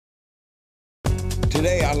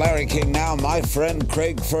Today on Larry King Now, my friend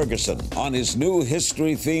Craig Ferguson on his new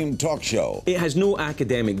history-themed talk show. It has no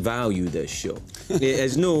academic value, this show. It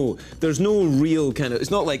has there's no real kind of, it's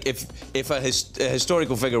not like if a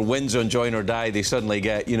historical figure wins on Join or Die, they suddenly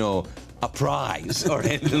get, you know, a prize or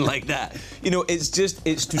anything like that. You know, it's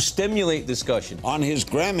to stimulate discussion. On his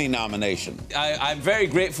Grammy nomination. I'm very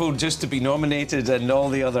grateful just to be nominated and all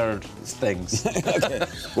the other things. Okay.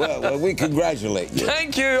 Well, we congratulate you.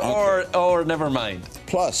 Thank you, okay. or never mind.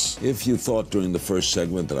 Plus, if you thought during the first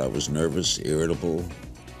segment that I was nervous, irritable,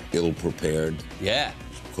 ill-prepared. Yeah.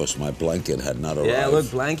 Of course, my blanket had not arrived. Yeah, look,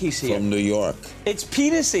 Blanky's here. From New York. It's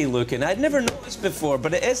penisy looking. I'd never noticed before,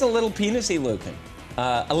 but it is a little penisy looking.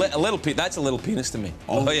 That's a little penis to me.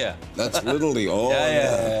 Oh yeah. That's literally all.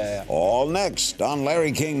 Yeah. All next on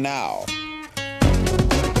Larry King Now.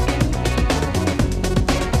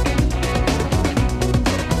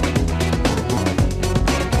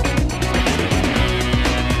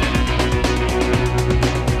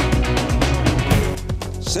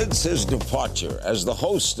 Since his departure as the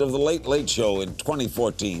host of The Late Late Show in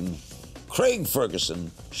 2014, Craig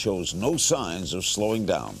Ferguson shows no signs of slowing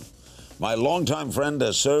down. My longtime friend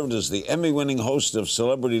has served as the Emmy-winning host of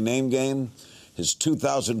Celebrity Name Game. His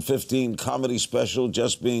 2015 comedy special,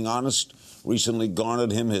 Just Being Honest, recently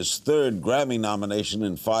garnered him his third Grammy nomination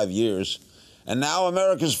in 5 years. And now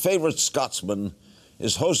America's favorite Scotsman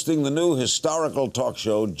is hosting the new historical talk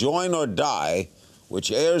show, Join or Die,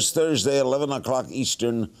 which airs Thursday at 11 o'clock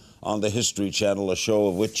Eastern on the History Channel, a show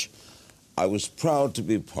of which I was proud to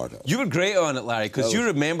be a part of. You were great on it, Larry, because you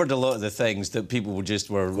remembered a lot of the things that people were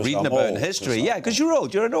reading about in history. Yeah, because you're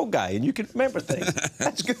old. You're an old guy, and you can remember things.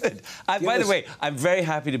 That's good. By the way, I'm very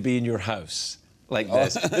happy to be in your house like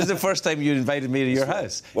this. This is the first time you invited me to your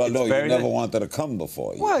house. Well, no, you never wanted to come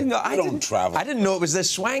before. Well, no, I don't travel. I didn't know it was this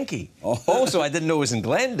swanky. Also, I didn't know it was in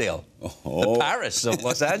Glendale, the Paris of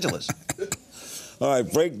Los Angeles. All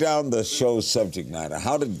right, break down the show's subject matter.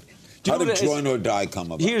 How did Join or Die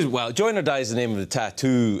come about? Join or Die is the name of the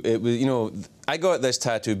tattoo. It was, you know, I got this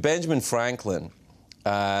tattoo. Benjamin Franklin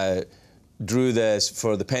drew this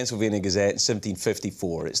for the Pennsylvania Gazette in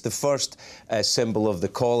 1754. It's the first symbol of the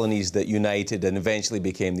colonies that united and eventually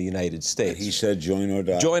became the United States. And he said Join or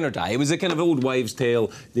Die? Join or Die. It was a kind of old wives'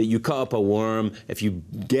 tale that you cut up a worm. If you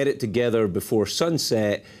get it together before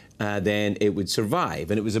sunset, then it would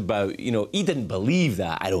survive. And it was about, you know, he didn't believe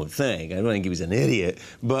that, I don't think. I don't think he was an idiot.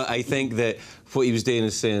 But I think that what he was doing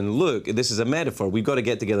is saying, look, this is a metaphor. We've got to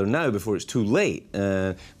get together now before it's too late.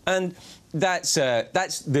 And I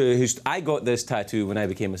got this tattoo when I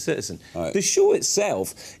became a citizen. Right. The show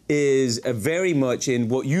itself is very much in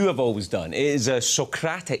what you have always done. It is a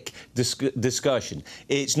Socratic discussion.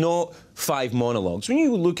 It's not 5 monologues. When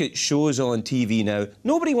you look at shows on TV now,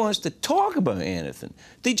 nobody wants to talk about anything.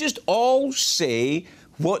 They just all say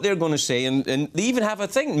what they're going to say, and they even have a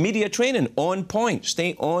thing, media training, on point,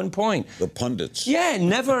 stay on point. The pundits. Yeah,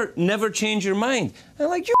 never change your mind. And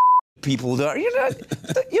like, you people there, you're not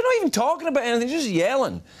even talking about anything, just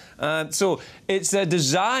yelling. So it's a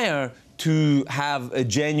desire to have a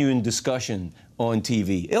genuine discussion on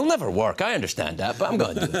TV. It'll never work, I understand that, but I'm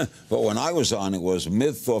going to do it. But when I was on, it was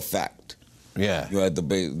myth or fact. Yeah. You had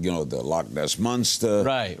the Loch Ness Monster.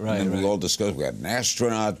 Right. And we all discussed, we had an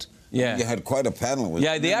astronaut. Yeah. You had quite a panel.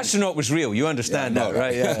 Yeah, the astronaut was real. You understand that,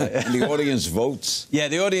 right? Yeah. And the audience votes. Yeah,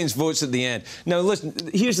 the audience votes at the end. Now, listen,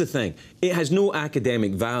 here's the thing. It has no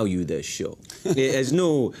academic value, this show. It has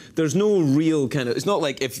there's no real kind of, it's not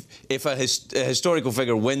like if a historical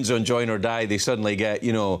figure wins on Join or Die, they suddenly get,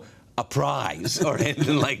 you know, a prize or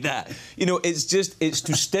anything like that. You know, it's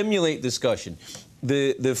to stimulate discussion.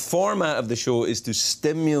 The format of the show is to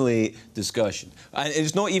stimulate discussion. And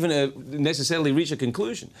it's not even necessarily reach a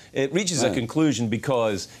conclusion. It reaches a conclusion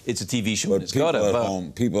because it's a TV show. But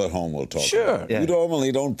people at home will talk. Sure. You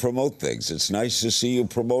normally don't promote things. It's nice to see you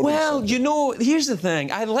promoting something. You know, here's the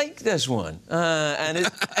thing. I like this one.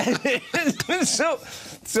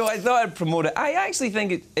 So I thought I'd promote it. I actually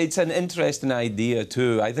think it's an interesting idea,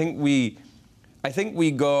 too. I think we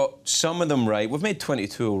got some of them right. We've made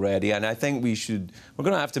 22 already, and I think we're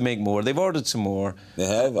going to have to make more. They've ordered some more. They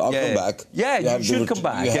have? I'll come back. Yeah, you should come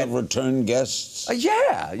back. You have return guests?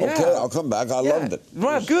 Yeah. Okay, I'll come back. I loved it.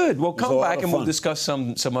 Right, good. Well, come back and we'll discuss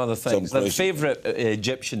some other things. The favourite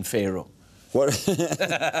Egyptian pharaoh. What?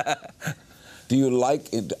 Do you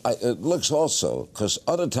like it? It looks also, because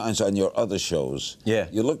other times on your other shows,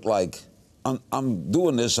 you look like, I'm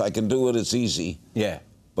doing this, I can do it, it's easy. Yeah.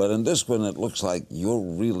 But in this one, it looks like you're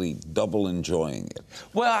really double enjoying it.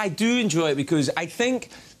 Well, I do enjoy it because I think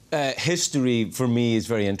history for me is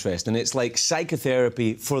very interesting. It's like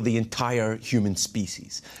psychotherapy for the entire human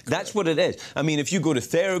species. That's what it is. I mean, if you go to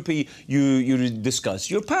therapy, you discuss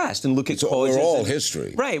your past and look at causes. We're all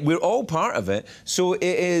history. Right, we're all part of it. So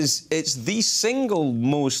it's the single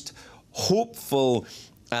most hopeful,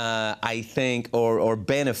 I think, or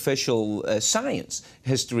beneficial science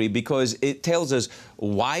history, because it tells us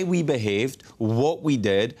why we behaved, what we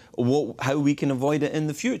did, how we can avoid it in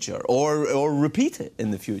the future, or repeat it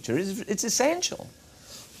in the future. It's essential.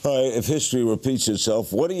 All right, if history repeats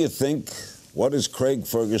itself, what do you think? What is Craig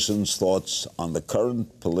Ferguson's thoughts on the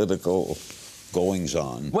current political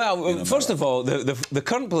goings-on? Well, first of all, the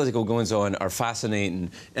current political goings-on are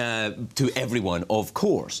fascinating to everyone, of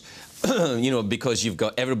course. You know, because you've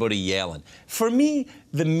got everybody yelling. For me,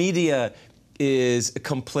 the media is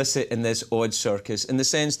complicit in this odd circus, in the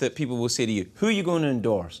sense that people will say to you, who are you going to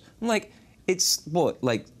endorse? I'm like, it's what,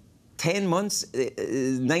 like 10 months,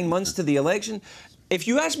 9 months to the election? If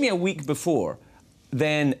you ask me a week before,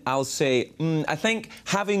 then I'll say, I think,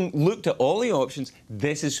 having looked at all the options,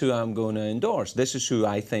 this is who I'm going to endorse. This is who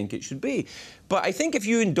I think it should be. But I think if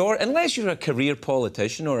you endorse, unless you're a career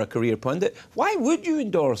politician or a career pundit, why would you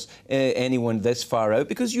endorse anyone this far out?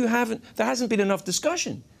 Because there hasn't been enough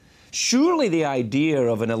discussion. Surely the idea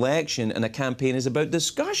of an election and a campaign is about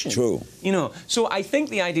discussion. True. You know, so I think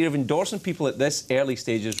the idea of endorsing people at this early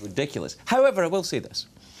stage is ridiculous. However, I will say this.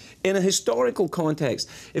 In a historical context,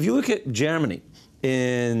 if you look at Germany,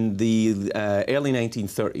 in the early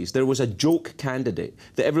 1930s, there was a joke candidate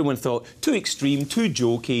that everyone thought, too extreme, too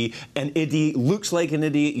jokey, an idiot, looks like an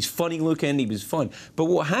idiot, he's funny looking, he was fun. But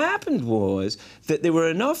what happened was that there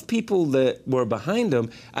were enough people that were behind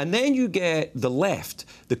him, and then you get the left,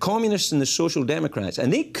 the communists and the social democrats,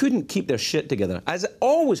 and they couldn't keep their shit together. As it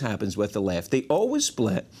always happens with the left, they always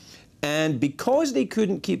split, and because they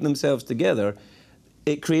couldn't keep themselves together,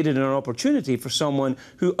 it created an opportunity for someone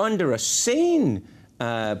who, under a sane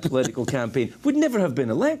political campaign, would never have been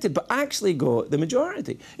elected, but actually got the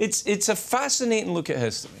majority. It's a fascinating look at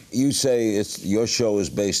history. You say your show is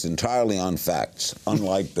based entirely on facts,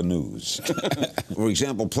 unlike the news. For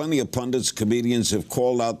example, plenty of pundits, comedians have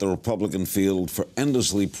called out the Republican field for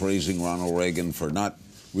endlessly praising Ronald Reagan for not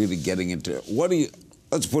really getting into...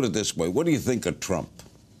 Let's put it this way, what do you think of Trump?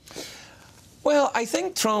 Well, I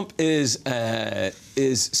think Trump is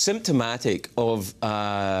symptomatic of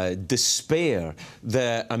despair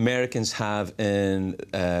that Americans have in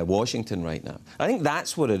Washington right now. I think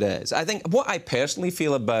that's what it is. I think what I personally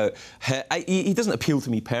feel about he doesn't appeal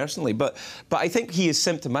to me personally, but I think he is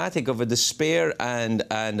symptomatic of a despair and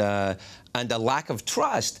a lack of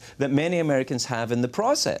trust that many Americans have in the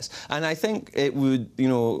process. And I think it would, you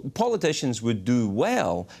know, politicians would do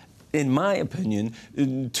well, in my opinion,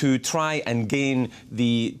 to try and gain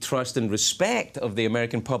the trust and respect of the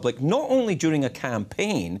American public, not only during a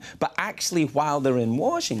campaign, but actually while they're in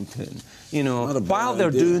Washington, you know, while they're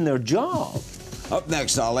doing their job. Up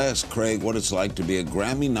next, I'll ask Craig what it's like to be a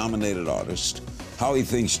Grammy-nominated artist, how he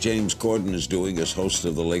thinks James Corden is doing as host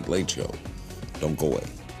of The Late Late Show. Don't go away.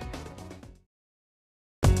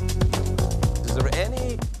 Is there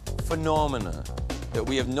any phenomena that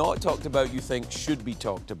we have not talked about you think should be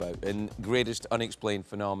talked about in greatest unexplained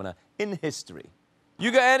phenomena in history?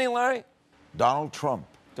 You got any, Larry? Donald Trump.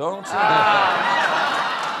 Donald Trump.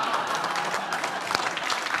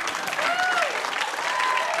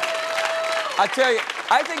 I tell you,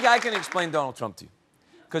 I think I can explain Donald Trump to you.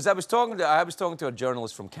 Because I was talking to a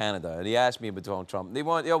journalist from Canada, and he asked me about Donald Trump. They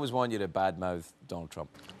always want you to badmouth Donald Trump,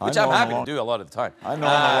 which I'm happy to do a lot of the time. I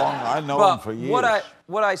know him for years.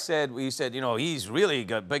 What I said, he said, you know, he's really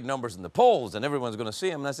got big numbers in the polls, and everyone's going to see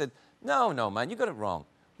him. And I said, no, man, you got it wrong.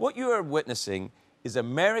 What you are witnessing is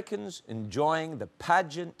Americans enjoying the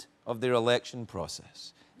pageant of their election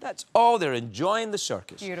process. That's all. They're enjoying the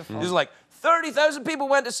circus. Beautiful. There's like 30,000 people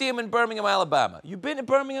went to see him in Birmingham, Alabama. You been to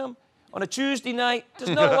Birmingham? On a Tuesday night, there's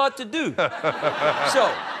not a lot to do.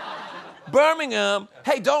 So, Birmingham,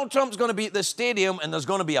 hey, Donald Trump's going to be at this stadium and there's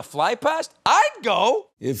going to be a fly past, I'd go.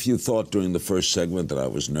 If you thought during the first segment that I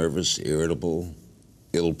was nervous, irritable,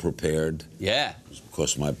 ill-prepared... Yeah.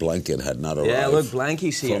 Because my blanket had not arrived. Yeah, look,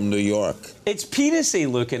 Blanky's here. From New York. It's penis-y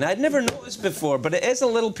looking. I'd never noticed before, but it is a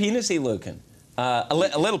little penis-y looking. That's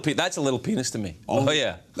a little penis to me. Oh,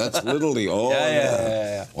 yeah. That's literally,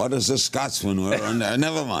 yeah. What is the Scotsman we're on there?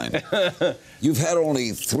 Never mind. You've had only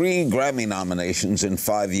 3 Grammy nominations in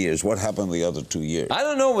 5 years. What happened the other 2 years? I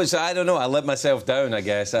don't know. I don't know. I let myself down, I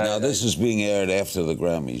guess. Now, this is being aired after the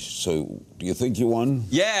Grammys, so do you think you won?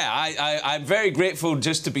 Yeah, I'm very grateful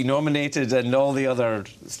just to be nominated and all the other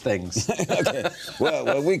things. Okay.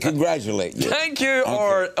 Well, we congratulate you. Thank you,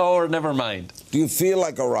 okay. or never mind. Do you feel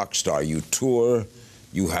like a rock star? You tour,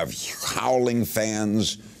 you have howling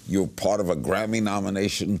fans, you're part of a Grammy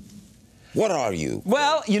nomination. What are you?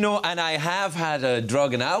 Well, you know, and I have had a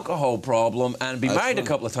drug and alcohol problem and been married a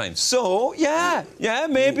couple of times. So, yeah,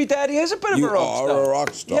 maybe Daddy is a bit of a rock star. You are a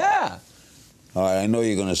rock star. Yeah. All right, I know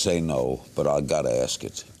you're going to say no, but I got to ask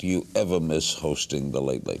it. Do you ever miss hosting The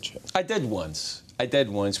Late Late Show? I did once.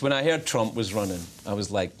 When I heard Trump was running, I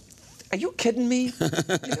was like, are you kidding me?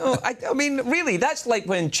 You know, I mean, really, that's like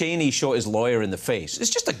when Cheney shot his lawyer in the face. It's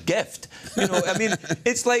just a gift. You know, I mean,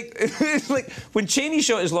 it's like when Cheney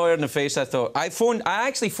shot his lawyer in the face, I thought, I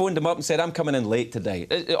actually phoned him up and said, I'm coming in late today.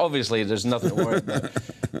 Obviously, there's nothing to worry about.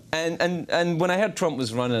 And when I heard Trump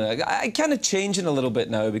was running, I kind of changing a little bit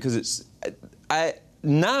now because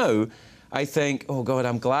now I think, oh God,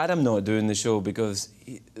 I'm glad I'm not doing the show because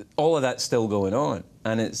all of that's still going on.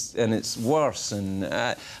 And it's worse, and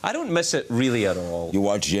I don't miss it really at all. You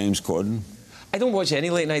watch James Corden? I don't watch any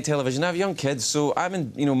late night television. I have young kids, so I'm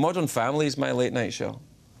in. You know, Modern Family is my late night show.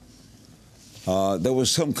 There was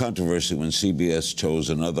some controversy when CBS chose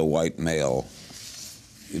another white male.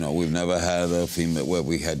 You know, we've never had a female. Well,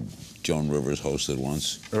 we had Joan Rivers hosted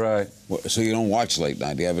once. Right. So you don't watch late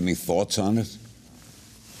night. Do you have any thoughts on it?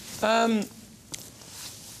 Not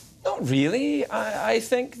really. I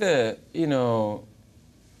think that, you know.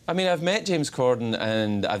 I mean, I've met James Corden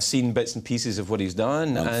and I've seen bits and pieces of what he's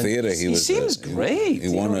done. On theatre, he seems great. He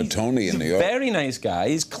won a Tony in New York. He's a very nice guy.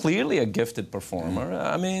 He's clearly a gifted performer.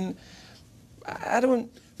 I mean, I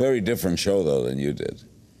don't... Very different show, though, than you did.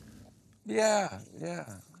 Yeah.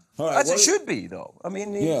 All right, As it should be, though. I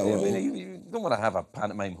mean, you don't want to have a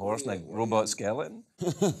pantomime horse like Robot Skeleton.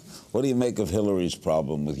 What do you make of Hillary's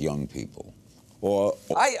problem with young people?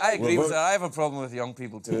 I agree with that. I have a problem with young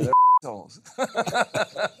people, too. They're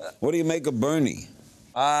What do you make of Bernie?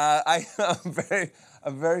 I'm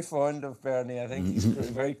very fond of Bernie. I think he's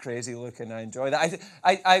very crazy looking. I enjoy that.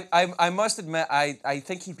 I must admit, I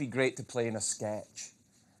think he'd be great to play in a sketch.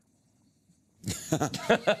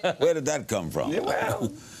 Where did that come from? Yeah,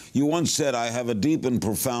 well. You once said, I have a deep and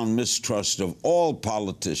profound mistrust of all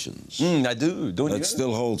politicians. I do, don't you? That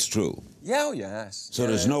still holds true. Yeah, oh, yes. So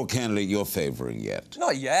there's no candidate you're favoring yet?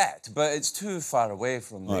 Not yet, but it's too far away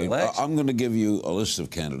from the election. I'm going to give you a list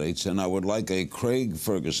of candidates, and I would like a Craig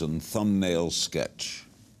Ferguson thumbnail sketch.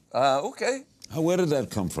 Okay. Where did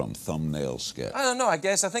that come from, thumbnail sketch? I don't know. I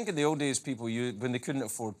think in the old days, people when they couldn't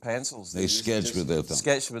afford pencils, they sketched with their thumb.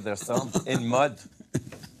 Sketched with their thumb in mud.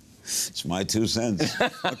 It's my 2 cents.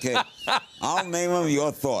 Okay, I'll name them.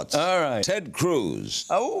 Your thoughts. All right. Ted Cruz.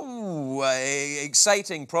 Oh,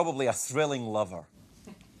 exciting. Probably a thrilling lover.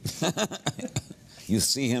 You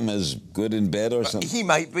see him as good in bed or something? He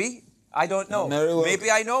might be. I don't know. Well.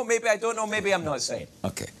 Maybe I know. Maybe I don't know. Maybe I'm not saying.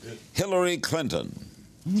 Okay. Hillary Clinton.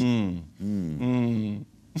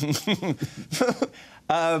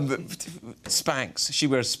 Spanx. She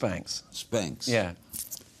wears Spanx. Spanx. Yeah.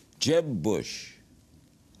 Jeb Bush.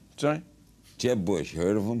 Sorry? Jeb Bush,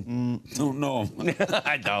 heard of him? Don't know him.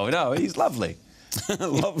 I don't know. He's lovely.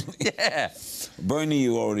 Lovely. Yeah. Bernie,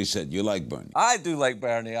 you already said you like Bernie. I do like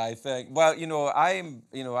Bernie, I think. Well,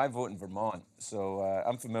 I vote in Vermont, so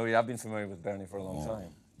I'm familiar. I've been familiar with Bernie for a long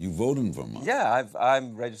time. You vote in Vermont? Yeah,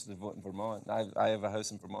 I'm registered to vote in Vermont. I have a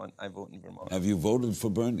house in Vermont. I vote in Vermont. Have you voted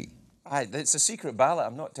for Bernie? It's a secret ballot.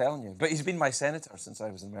 I'm not telling you. But he's been my senator since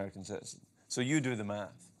I was an American citizen. So you do the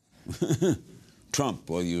math. Trump,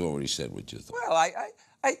 well, you already said what you thought. Well,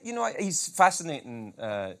 he's fascinating.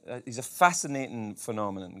 He's a fascinating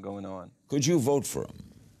phenomenon going on. Could you vote for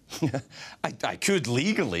him? I could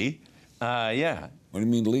legally, yeah. What do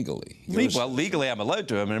you mean legally? Well, legally I'm allowed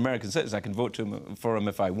to. I'm an American citizen. I can vote for him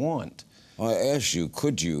if I want. I asked you,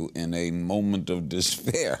 could you in a moment of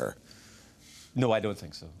despair? No, I don't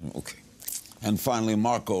think so. Okay. And finally,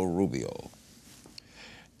 Marco Rubio.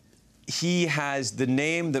 He has the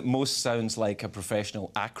name that most sounds like a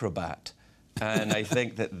professional acrobat, and I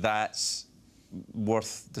think that's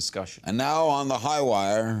worth discussion. And now on the high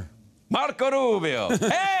wire, Marco Rubio.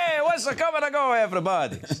 Hey, what's the coming and go,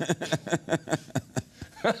 everybody?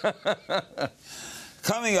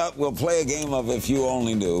 Coming up, we'll play a game of If You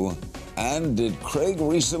Only Knew. And did Craig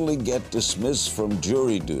recently get dismissed from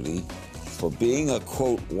jury duty for being a,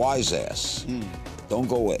 quote, wise ass? Don't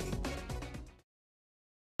go away.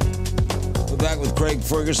 We're back with Craig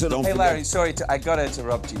Ferguson. Don't Hey, forget. Larry, sorry, I got to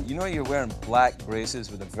interrupt you. You know you're wearing black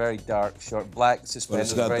braces with a very dark short, black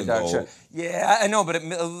suspenders, got very the dark gold. shirt. Yeah, I know, but it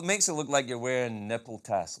makes it look like you're wearing nipple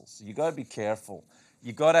tassels. You got to be careful.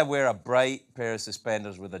 You got to wear a bright pair of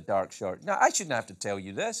suspenders with a dark shirt. Now, I shouldn't have to tell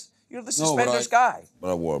you this. You're the suspenders guy.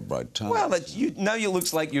 But I wore a bright tie. Well, now it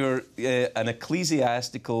looks like you're an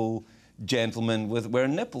ecclesiastical gentleman with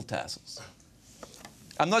wearing nipple tassels.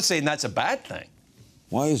 I'm not saying that's a bad thing.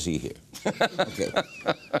 Why is he here? Okay.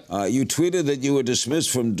 You tweeted that you were dismissed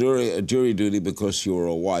from jury duty because you were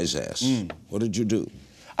a wiseass. What did you do?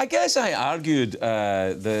 I guess I argued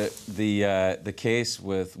the case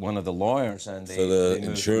with one of the lawyers, and For the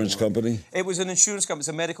insurance company? It was an insurance company. It's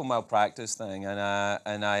a medical malpractice thing, and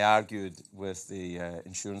I argued with the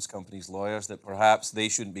insurance company's lawyers that perhaps they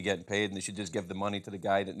shouldn't be getting paid and they should just give the money to the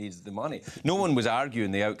guy that needs the money. No one was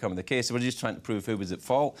arguing the outcome of the case. They were just trying to prove who was at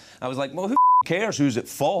fault. I was like, well, who cares who's at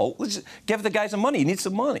fault? Let's just give the guy some money. He needs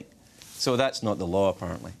some money. So that's not the law,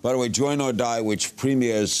 apparently. By the way, Join or Die, which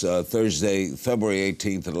premieres Thursday, February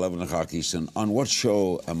 18th at 11 o'clock Eastern. On what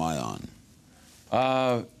show am I on?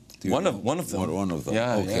 One of them. One of them.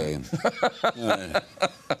 Yeah. Okay. Yeah.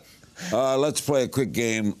 All right. Let's play a quick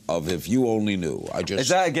game of If You Only Knew. Is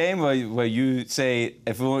that a game where you say,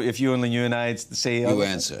 if you only knew, and I'd say... You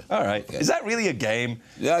answer. All right. Okay. Is that really a game?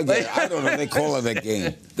 Yeah, I don't know. They call it a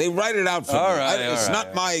game. They write it out for me. It's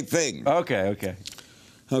not my thing. Okay.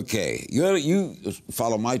 Okay. You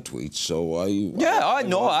follow my tweets, so I... Yeah, I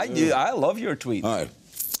know. I do. I love your tweets. All right.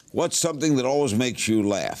 What's something that always makes you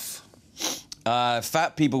laugh?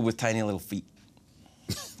 Fat people with tiny little feet.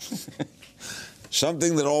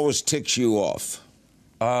 Something that always ticks you off?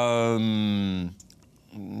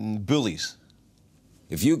 Bullies.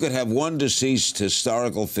 If you could have one deceased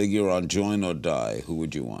historical figure on Join or Die, who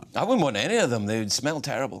would you want? I wouldn't want any of them. They would smell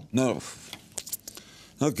terrible. No.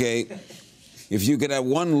 Okay. If you could have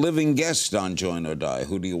one living guest on Join or Die,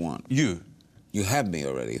 who do you want? You. You have me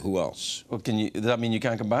already. Who else? Well, does that mean you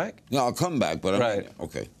can't come back? No, I'll come back, but Right.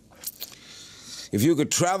 Okay. If you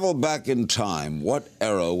could travel back in time, what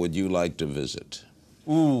era would you like to visit?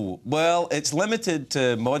 Ooh, well, it's limited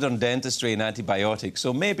to modern dentistry and antibiotics,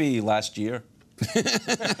 so maybe last year.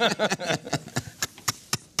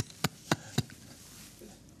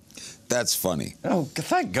 That's funny. Oh,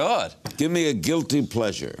 thank God. Give me a guilty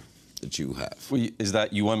pleasure that you have. Is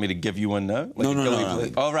that you want me to give you one now? Like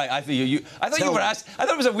No. Oh, right. I thought you were asked. I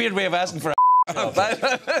thought it was a weird way of asking for a.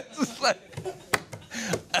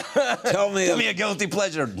 Tell me. Give me a guilty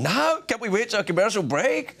pleasure. Now? Can we wait till a commercial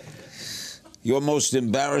break? Your most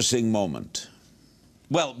embarrassing moment.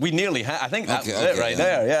 Well, we nearly had. I think that was it right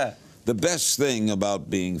there. Yeah. The best thing about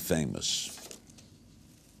being famous.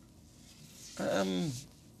 I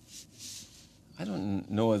don't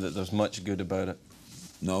know that there's much good about it.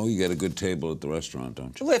 No, you get a good table at the restaurant,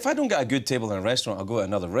 don't you? Well, if I don't get a good table in a restaurant, I'll go to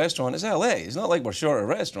another restaurant. It's LA. It's not like we're short of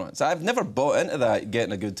restaurants. I've never bought into that,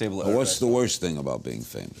 getting a good table at a What's the restaurant. worst thing about being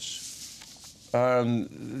famous?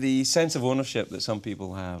 The sense of ownership that some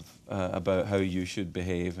people have about how you should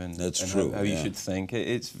behave and how you should think.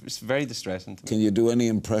 It's very distressing to me. Can you do any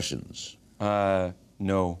impressions? No.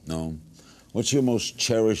 No. What's your most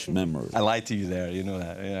cherished memory? I lied to you there, you know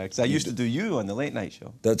that. Yeah, 'cause I used to do you on the late night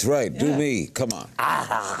show. That's right. Do Yeah. me. Come on.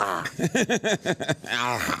 Yeah,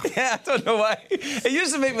 I don't know why. It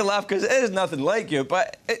used to make me laugh because it is nothing like you,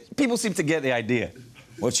 but people seem to get the idea.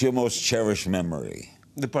 What's your most cherished memory?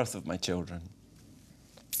 The birth of my children.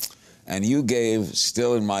 And you gave,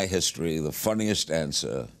 still in my history, the funniest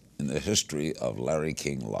answer in the history of Larry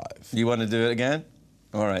King Live. You want to do it again?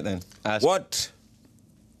 All right, then. Ask. What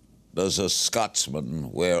does a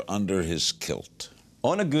Scotsman wear under his kilt?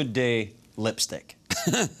 On a good day, lipstick.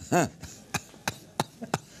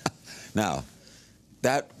 Now,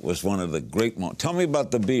 that was one of the great moments. Tell me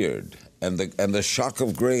about the beard and the shock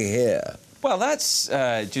of gray hair. Well, that's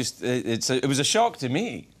it was a shock to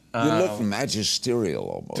me. You look magisterial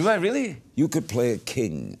almost. Do I really? You could play a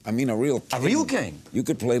king. I mean, a real king. A real king? You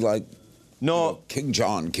could play like King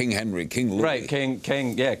John, King Henry, King Louis. Right,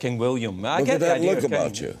 King William. I Look get at the that idea look of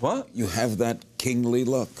about king. you. What? You have that kingly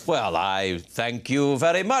look. Well, I thank you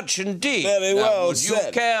very much indeed. Very well would said.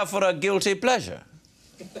 you care for a guilty pleasure?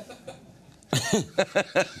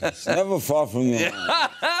 It's never far from your mind.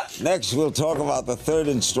 Next, we'll talk about the third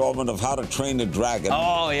installment of How to Train a Dragon.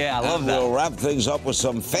 Oh, yeah, I love that. We'll wrap things up with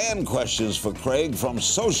some fan questions for Craig from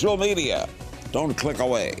social media. Don't click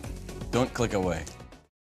away. Don't click away.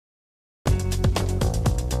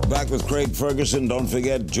 Back with Craig Ferguson. Don't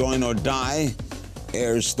forget, Join or Die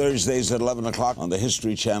airs Thursdays at 11 o'clock on the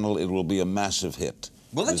History Channel. It will be a massive hit.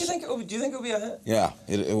 Well, do you think it'll be a hit? Yeah,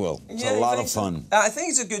 it will. It's a lot of fun. I think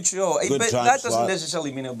it's a good show, Good but time that doesn't slot.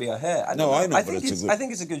 necessarily mean it'll be a hit. I know, I but think I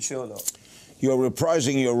think it's a good show, though. You're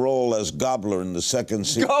reprising your role as Gobbler in the second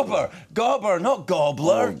season. Gobber, not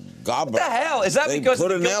Gobbler. Oh, Gobber. What the hell? Is that They because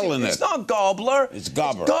put an L in it? It's not Gobbler. It's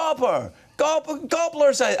Gobber. Gobber.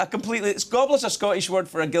 Gobbler's a completely. Gobbler's a Scottish word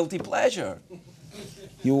for a guilty pleasure.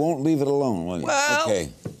 You won't leave it alone, will you? Well,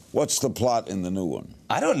 okay. What's the plot in the new one?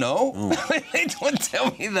 I don't know. Oh. They don't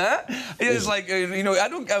tell me that. It's like, I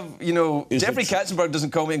don't have, Jeffrey Katzenberg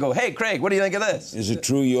doesn't call me and go, hey, Craig, what do you think of this? Is it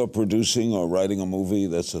true you're producing or writing a movie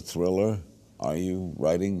that's a thriller? Are you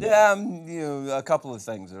writing? Yeah, a couple of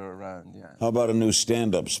things are around, yeah. How about a new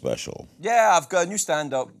stand-up special? Yeah, I've got a new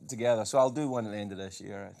stand-up together, so I'll do one at the end of this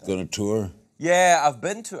year, I think. Gonna tour? Yeah,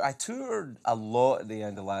 I toured a lot at the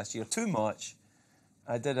end of last year, too much.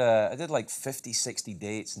 I did like 50, 60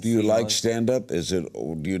 dates. Do you like stand-up?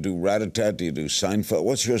 Do you do Rat-a-tat? Do you do Seinfeld?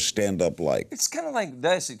 What's your stand-up like? It's kind of like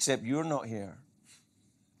this, except you're not here,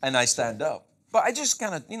 and I stand up. But I just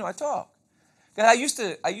kind of, I talk. 'Cause I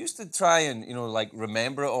used to try and, like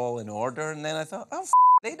remember it all in order, and then I thought, oh,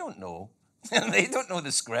 they don't know. They don't know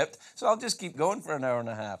the script, so I'll just keep going for an hour and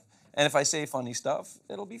a half. And if I say funny stuff,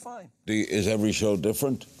 it'll be fine. Is every show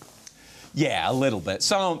different? Yeah, a little bit.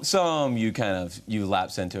 Some you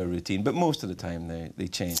lapse into a routine, but most of the time they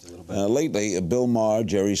change a little bit. Lately, Bill Maher,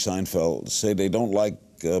 Jerry Seinfeld say they don't like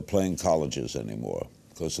playing colleges anymore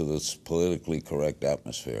because of this politically correct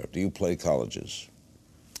atmosphere. Do you play colleges?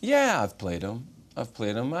 Yeah, I've played them. I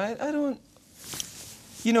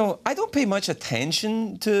don't pay much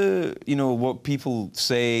attention to, what people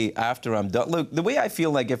say after I'm done. Look, the way I feel,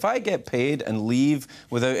 like if I get paid and leave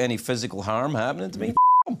without any physical harm happening to me,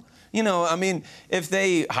 if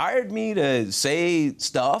they hired me to say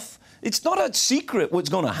stuff, it's not a secret what's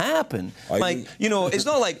going to happen. It's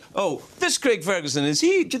not like, oh, this Craig Ferguson, do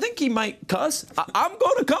you think he might cuss? I'm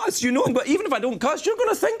going to cuss, but even if I don't cuss, you're going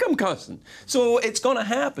to think I'm cussing. So it's going to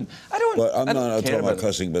happen. Well, I'm not talking about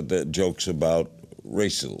cussing, but the jokes about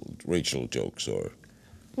racial jokes or...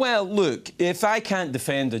 Well, look, if I can't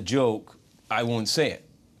defend a joke, I won't say it.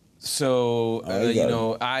 So,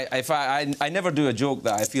 I never do a joke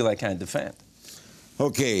that I feel I can't defend.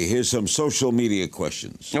 Okay, here's some social media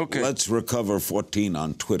questions. Okay. Let's recover 14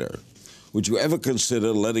 on Twitter. Would you ever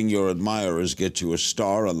consider letting your admirers get you a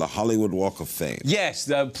star on the Hollywood Walk of Fame?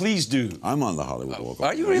 Yes, please do. I'm on the Hollywood Walk of Fame.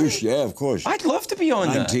 Are you really? Yeah, of course. I'd love to be on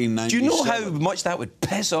that. 1997. Do you know how much that would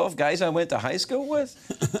piss off guys I went to high school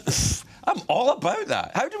with? I'm all about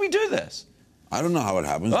that. How do we do this? I don't know how it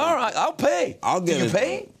happens. All right, I'll pay. I'll get it. Do you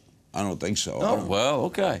pay? I don't think so. Oh, well,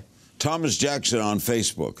 okay. Thomas Jackson on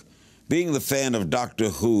Facebook. Being the fan of Doctor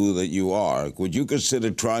Who that you are, would you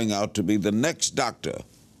consider trying out to be the next Doctor,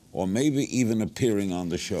 or maybe even appearing on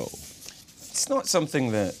the show? It's not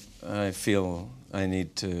something that I feel I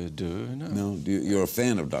need to do, no. No? You're a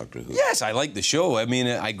fan of Doctor Who? Yes, I like the show. I mean,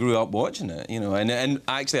 I grew up watching it, and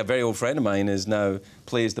actually a very old friend of mine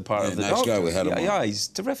plays the part of the nice Doctor. guy, we had him on. Yeah, he's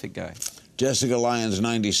a terrific guy. Jessica Lyons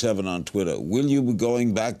 97 on Twitter. Will you be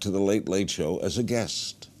going back to the Late Late Show as a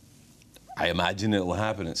guest? I imagine it'll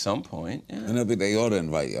happen at some point. Yeah. And they ought to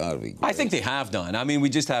invite you. That'd be great. I think they have done. I mean, we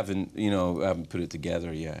just haven't put it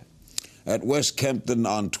together yet. At West Kempton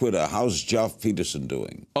on Twitter, how's Geoff Peterson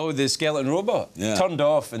doing? Oh, the skeleton robot? Yeah. Turned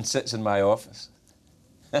off and sits in my office.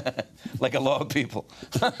 Like a lot of people.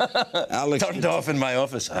 Turned off in my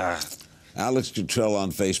office. Alex Cottrell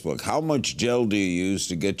on Facebook. How much gel do you use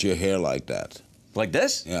to get your hair like that? Like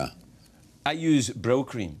this? Yeah. I use Bro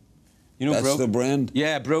Cream. That's the brand?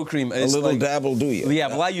 Yeah, Bro Cream. A little dab will do you. Yeah,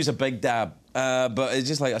 well, I use a big dab. But it's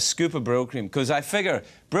just like a scoop of Bro Cream. Because I figure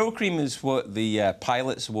Bro Cream is what the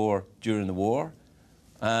pilots wore during the war.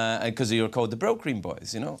 Because they were called the Bro Cream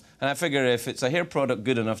boys, And I figure if it's a hair product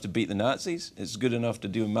good enough to beat the Nazis, it's good enough to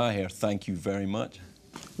do my hair. Thank you very much.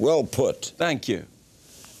 Well put. Thank you.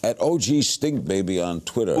 At OG Stink Baby on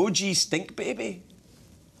Twitter. OG Stink Baby?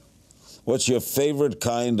 What's your favorite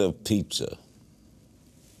kind of pizza?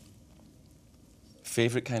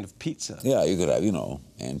 Favorite kind of pizza? Yeah, you could have,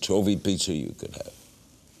 anchovy pizza you could have.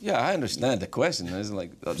 Yeah, I understand the question. It's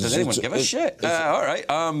like, does anyone give a shit? All right.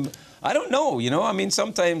 I don't know, I mean,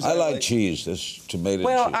 sometimes... I like cheese. That's tomato cheese.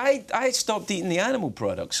 Well, I stopped eating the animal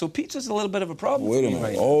products, so pizza's a little bit of a problem Wait for a me minute.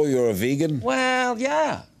 right now. Oh, you're a vegan? Well,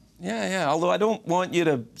 yeah. Yeah. Although I don't want you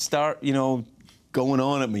to start, going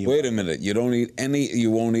on at me. Wait a minute. You don't eat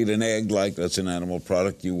you won't eat an egg like that's an animal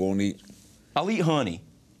product. You won't eat... I'll eat honey.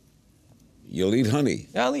 You'll eat honey?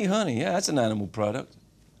 Yeah, I'll eat honey. Yeah, that's an animal product.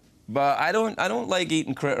 But I don't like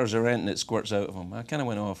eating critters or anything that squirts out of them. I kind of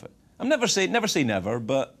went off it. I'm never say never,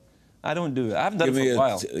 but I don't do it. I haven't done it for a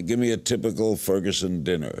while. Give me a typical Ferguson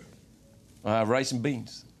dinner. Rice and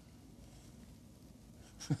beans.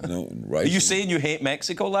 No, rice. Are you saying you hate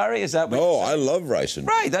Mexico, Larry? Is that what No, I love rice and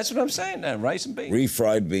beans. Right, that's what I'm saying now. Rice and beans.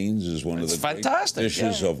 Refried beans is one of the fantastic, great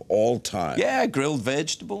dishes of all time. Yeah, grilled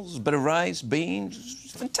vegetables, a bit of rice, beans.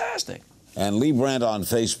 It's fantastic. And Lee Brandt on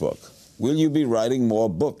Facebook. Will you be writing more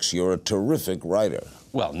books? You're a terrific writer.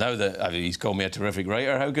 Well, now that he's called me a terrific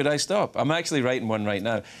writer, how could I stop? I'm actually writing one right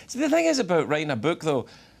now. See, the thing is about writing a book, though,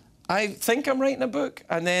 I think I'm writing a book,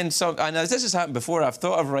 and then and this has happened before. I've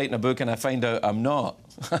thought of writing a book, and I find out I'm not.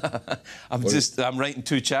 I'm writing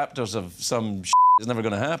 2 chapters of some shit that's never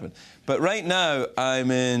going to happen. But right now,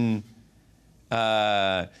 I'm in,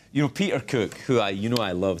 Peter Cook, who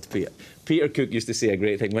I loved Peter. Peter Cook used to say a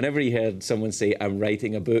great thing. Whenever he heard someone say, I'm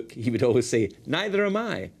writing a book, he would always say, neither am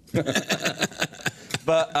I.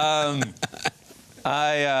 But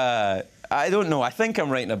I don't know. I think I'm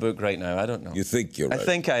writing a book right now. I don't know. You think you're right? I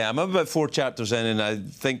think I am. I'm about 4 chapters in, and I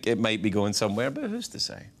think it might be going somewhere, but who's to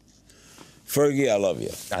say? Fergie, I love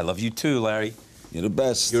you. I love you too, Larry. You're the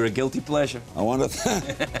best. You're a guilty pleasure. I want to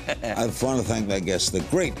thank my guest, the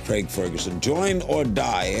great Craig Ferguson. Join or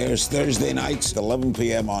Die airs Thursday nights at 11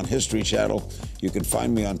 p.m. on History Channel. You can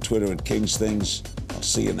find me on Twitter at King's Things. I'll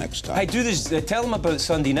see you next time. I do this. Tell them about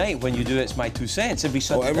Sunday night when you do It's My 2 Cents every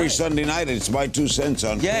Sunday. Every Sunday night it's My 2 Cents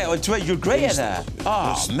on. Yeah, on Twitter. You're great at that.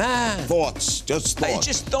 Oh man. Thoughts, just thoughts. It's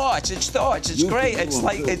just thoughts. It's thoughts. It's great.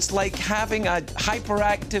 It's like having a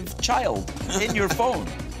hyperactive child in your phone.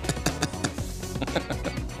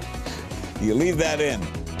 You leave that in.